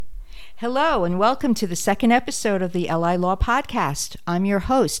Hello, and welcome to the second episode of the LI Law Podcast. I'm your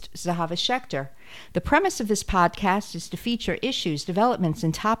host, Zahava Schechter. The premise of this podcast is to feature issues, developments,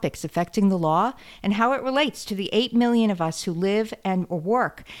 and topics affecting the law and how it relates to the 8 million of us who live and or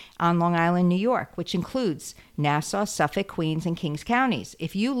work on Long Island, New York, which includes Nassau, Suffolk, Queens, and Kings counties.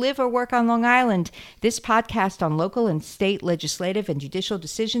 If you live or work on Long Island, this podcast on local and state legislative and judicial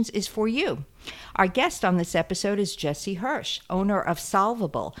decisions is for you. Our guest on this episode is Jesse Hirsch, owner of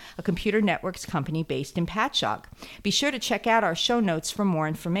Solvable, a computer networks company based in Patchogue. Be sure to check out our show notes for more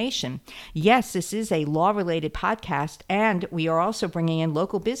information. Yes, this is a law-related podcast, and we are also bringing in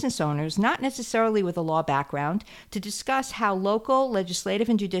local business owners, not necessarily with a law background, to discuss how local legislative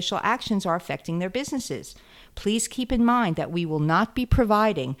and judicial actions are affecting their businesses. Please keep in mind that we will not be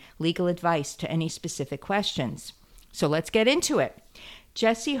providing legal advice to any specific questions. So let's get into it.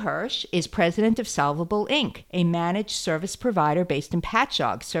 Jesse Hirsch is president of Solvable, Inc., a managed service provider based in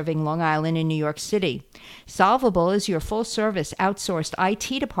Patchogue, serving Long Island and New York City. Solvable is your full-service outsourced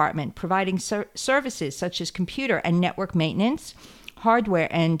IT department, providing services such as computer and network maintenance, hardware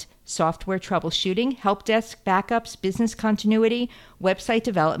and software troubleshooting, help desk backups, business continuity, website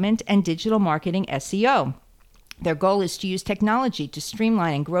development, and digital marketing SEO. Their goal is to use technology to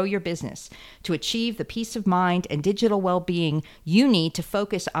streamline and grow your business, to achieve the peace of mind and digital well-being you need to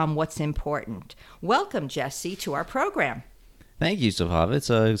focus on what's important. Welcome, Jesse, to our program. Thank you, Zahava.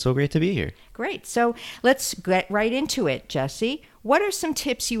 It's so great to be here. Great. So let's get right into it, Jesse. What are some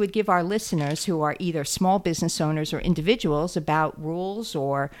tips you would give our listeners who are either small business owners or individuals about rules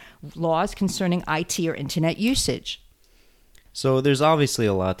or laws concerning IT or internet usage? So there's obviously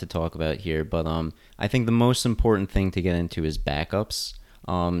a lot to talk about here, but I think the most important thing to get into is backups.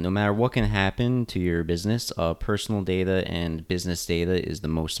 No matter what can happen to your business, personal data and business data is the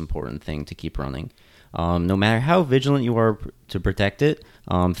most important thing to keep running. No matter how vigilant you are to protect it,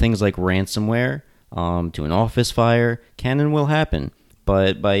 things like ransomware to an office fire can and will happen.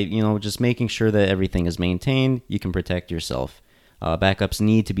 But by just making sure that everything is maintained, you can protect yourself. Backups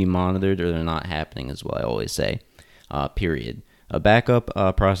need to be monitored or they're not happening, is what I always say. Period. A backup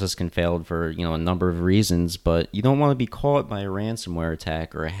process can fail for a number of reasons, but you don't want to be caught by a ransomware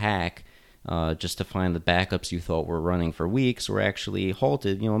attack or a hack just to find the backups you thought were running for weeks were actually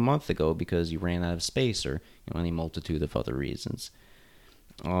halted a month ago because you ran out of space or any multitude of other reasons.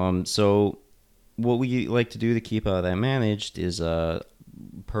 So what we like to do to keep that managed is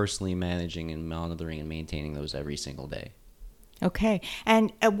personally managing and monitoring and maintaining those every single day. Okay.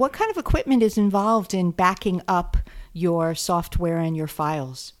 And what kind of equipment is involved in backing up your software and your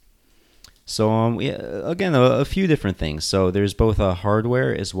files? So, again, a few different things. So there's both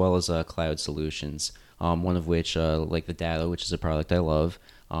hardware as well as cloud solutions, one of which, like the Data, which is a product I love,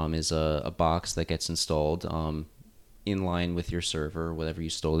 is a box that gets installed in line with your server, whatever you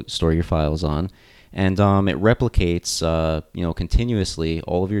store your files on. And it replicates, continuously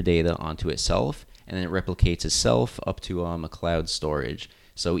all of your data onto itself, and then it replicates itself up to a cloud storage.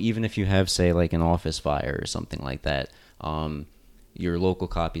 So even if you have, say, like an office fire or something like that, your local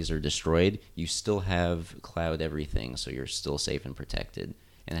copies are destroyed, you still have cloud everything, so you're still safe and protected.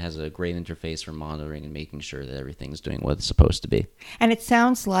 And it has a great interface for monitoring and making sure that everything's doing what it's supposed to be. And it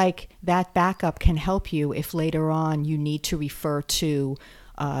sounds like that backup can help you if later on you need to refer to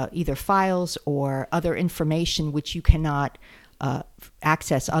either files or other information which you cannot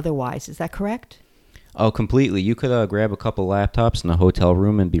access otherwise. Is that correct? Oh, completely. You could grab a couple laptops in a hotel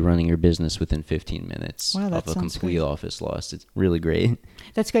room and be running your business within 15 minutes of a complete office loss. It's really great.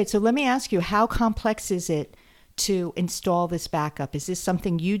 That's great. So let me ask you, how complex is it to install this backup? Is this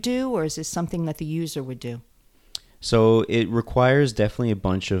something you do, or is this something that the user would do? So it requires definitely a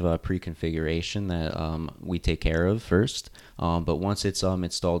bunch of pre-configuration that we take care of first. But once it's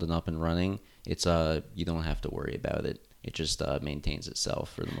installed and up and running, it's you don't have to worry about it. It just maintains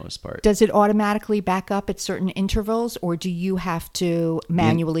itself for the most part. Does it automatically back up at certain intervals, or do you have to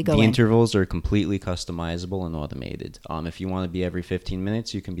manually go in? The intervals are completely customizable and automated. If you want to be every 15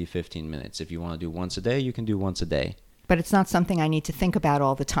 minutes, you can be 15 minutes. If you want to do once a day, you can do once a day. But it's not something I need to think about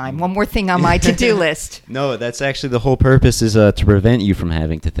all the time. One more thing on my to-do list. No, that's actually the whole purpose is to prevent you from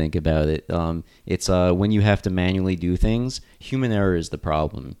having to think about it. It's when you have to manually do things, human error is the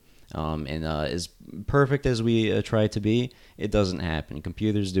problem. And as perfect as we try to be, it doesn't happen.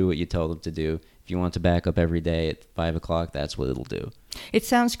 Computers do what you tell them to do. If you want to back up every day at 5 o'clock, that's what it'll do. It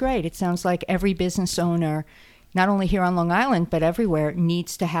sounds great. It sounds like every business owner, not only here on Long Island, but everywhere,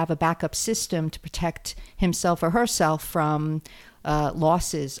 needs to have a backup system to protect himself or herself from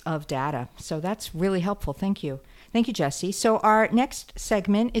losses of data. So that's really helpful. Thank you. Thank you, Jesse. So our next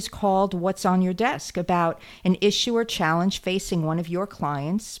segment is called What's on Your Desk, about an issue or challenge facing one of your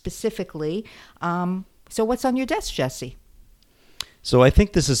clients specifically. So what's on your desk, Jesse? So I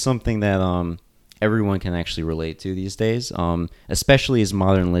think this is something that everyone can actually relate to these days, especially as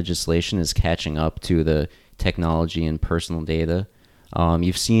modern legislation is catching up to the technology and personal data.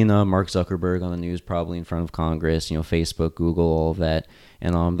 You've seen Mark Zuckerberg on the news, probably in front of Congress. Facebook, Google, all of that,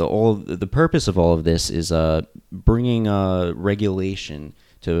 and the purpose of all of this is bringing regulation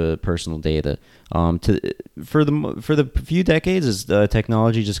to personal data. For the few decades as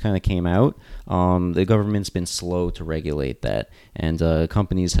technology just kind of came out, the government's been slow to regulate that, and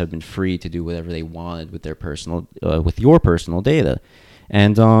companies have been free to do whatever they wanted with their with your personal data.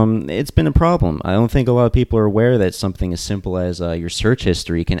 And it's been a problem. I don't think a lot of people are aware that something as simple as your search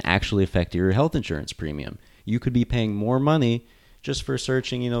history can actually affect your health insurance premium. You could be paying more money just for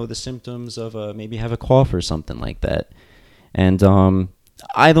searching, the symptoms of maybe have a cough or something like that. And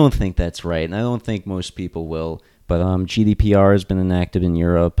I don't think that's right, and I don't think most people will. But GDPR has been enacted in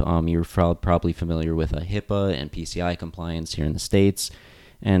Europe. You're probably familiar with HIPAA and PCI compliance here in the States.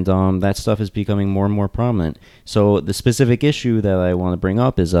 And that stuff is becoming more and more prominent. So the specific issue that I want to bring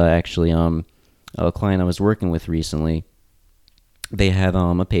up is actually a client I was working with recently. They had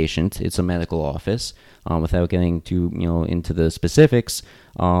a patient. It's a medical office. Without getting too into the specifics,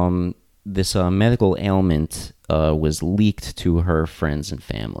 this medical ailment was leaked to her friends and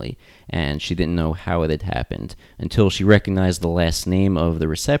family, and she didn't know how it had happened until she recognized the last name of the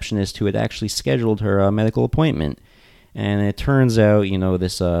receptionist who had actually scheduled her medical appointment. And it turns out,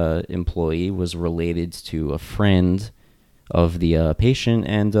 this employee was related to a friend of the patient,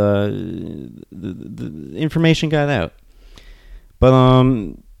 and the information got out. But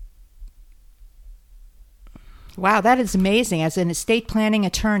wow, that is amazing. As an estate planning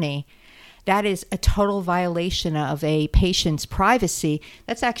attorney, that is a total violation of a patient's privacy.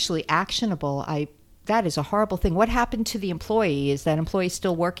 That's actually actionable. That is a horrible thing. What happened to the employee? Is that employee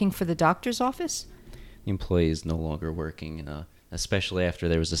still working for the doctor's office? The employee is no longer working, especially after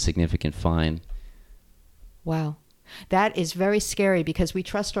there was a significant fine. Wow. That is very scary, because we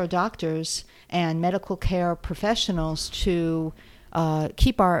trust our doctors and medical care professionals to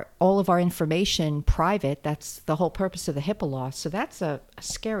keep all of our information private. That's the whole purpose of the HIPAA law. So that's a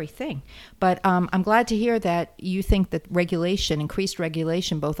scary thing. But I'm glad to hear that you think that increased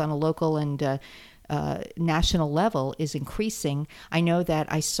regulation, both on a local and national level, is increasing. I know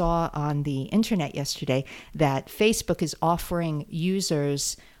that I saw on the internet yesterday that Facebook is offering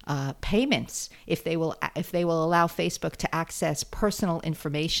users payments if they will allow Facebook to access personal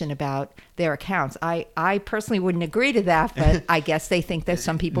information about their accounts. I personally wouldn't agree to that, but I guess they think that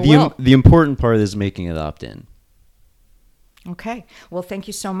some people will. The important part is making it opt-in. Okay. Well, thank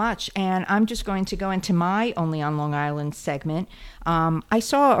you so much. And I'm just going to go into my Only on Long Island segment. I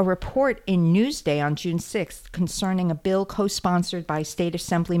saw a report in Newsday on June 6th concerning a bill co-sponsored by State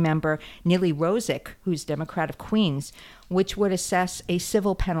Assembly member Nili Rosick, who's Democrat of Queens, which would assess a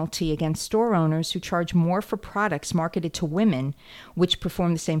civil penalty against store owners who charge more for products marketed to women, which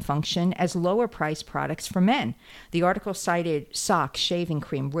perform the same function as lower-priced products for men. The article cited socks, shaving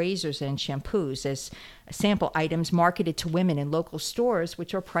cream, razors, and shampoos as sample items marketed to women in local stores,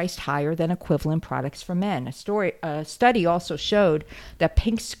 which are priced higher than equivalent products for men. A study also showed that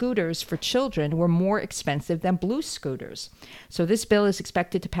pink scooters for children were more expensive than blue scooters. So this bill is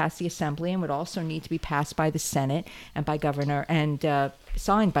expected to pass the Assembly and would also need to be passed by the Senate and by Governor and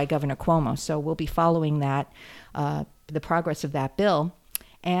signed by Governor Cuomo. So we'll be following that, the progress of that bill.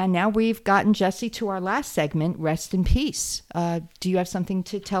 And now we've gotten, Jesse, to our last segment, Rest in Peace. Do you have something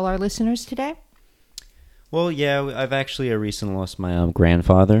to tell our listeners today? Well, yeah, I've actually recently lost my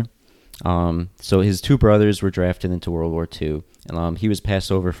grandfather. So his two brothers were drafted into World War II, and he was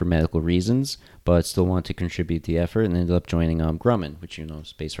passed over for medical reasons, but still wanted to contribute to the effort and ended up joining Grumman, which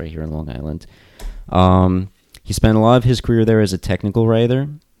is based right here in Long Island. He spent a lot of his career there as a technical writer,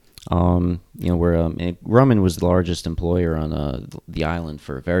 where Grumman was the largest employer on the island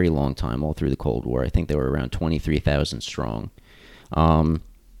for a very long time, all through the Cold War. I think they were around 23,000 strong.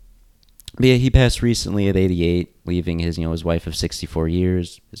 But yeah, he passed recently at 88, leaving his wife of 64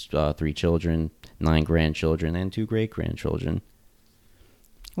 years, his 3 children, 9 grandchildren, and 2 great-grandchildren.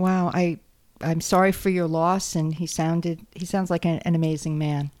 Wow, I'm sorry for your loss, and he sounds like an amazing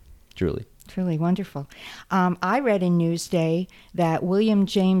man. Truly. Truly wonderful. I read in Newsday that William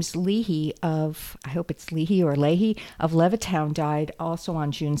James Leahy of Levittown died also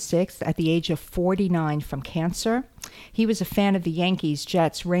on June 6th at the age of 49 from cancer. He was a fan of the Yankees,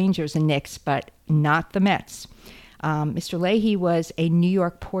 Jets, Rangers, and Knicks, but not the Mets. Mr. Leahy was a New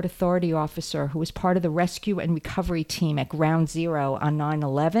York Port Authority officer who was part of the rescue and recovery team at Ground Zero on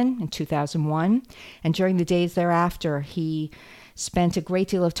 9/11 in 2001. And during the days thereafter, he spent a great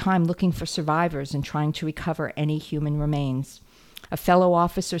deal of time looking for survivors and trying to recover any human remains. A fellow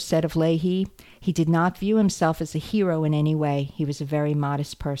officer said of Leahy, he did not view himself as a hero in any way. He was a very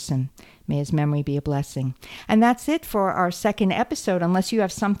modest person. May his memory be a blessing. And that's it for our second episode, unless you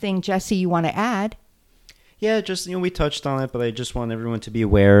have something, Jesse, you want to add. Yeah, just, we touched on it, but I just want everyone to be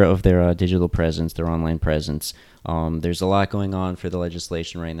aware of their digital presence, their online presence. There's a lot going on for the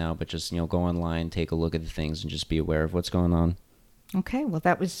legislation right now, but just, go online, take a look at the things, and just be aware of what's going on. Okay, well,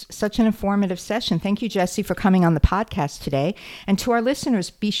 that was such an informative session. Thank you, Jesse, for coming on the podcast today. And to our listeners,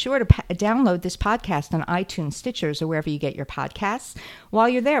 be sure to download this podcast on iTunes, Stitchers, or wherever you get your podcasts. While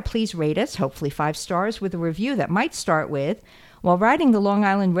you're there, please rate us, hopefully 5 stars, with a review that might start with, while riding the Long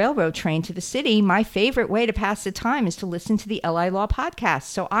Island Railroad train to the city, my favorite way to pass the time is to listen to the LI Law Podcast,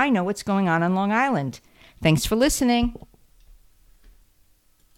 so I know what's going on Long Island. Thanks for listening.